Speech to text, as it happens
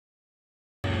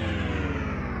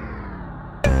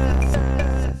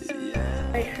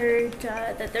heard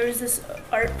that there was this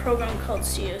art program called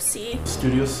Studio C.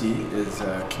 Studio C is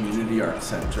a community art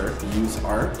center. We use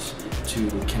art to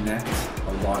connect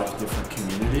a lot of different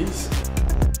communities.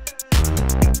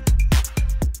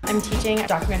 I'm teaching a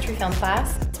documentary film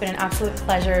class. It's been an absolute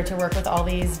pleasure to work with all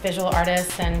these visual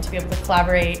artists and to be able to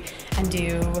collaborate and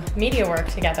do media work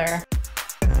together.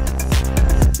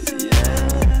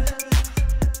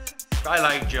 I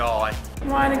like joy.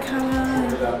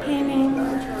 Watercolor, painting,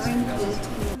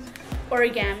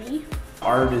 origami.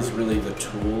 Art is really the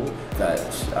tool that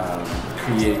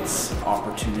creates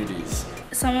opportunities.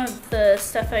 Some of the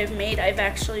stuff I've made, I've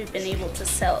actually been able to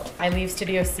sell. I leave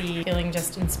Studio C feeling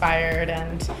just inspired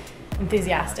and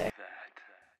enthusiastic.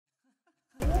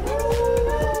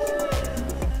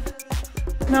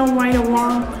 Now why to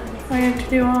walk? I have to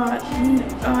do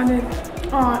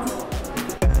art.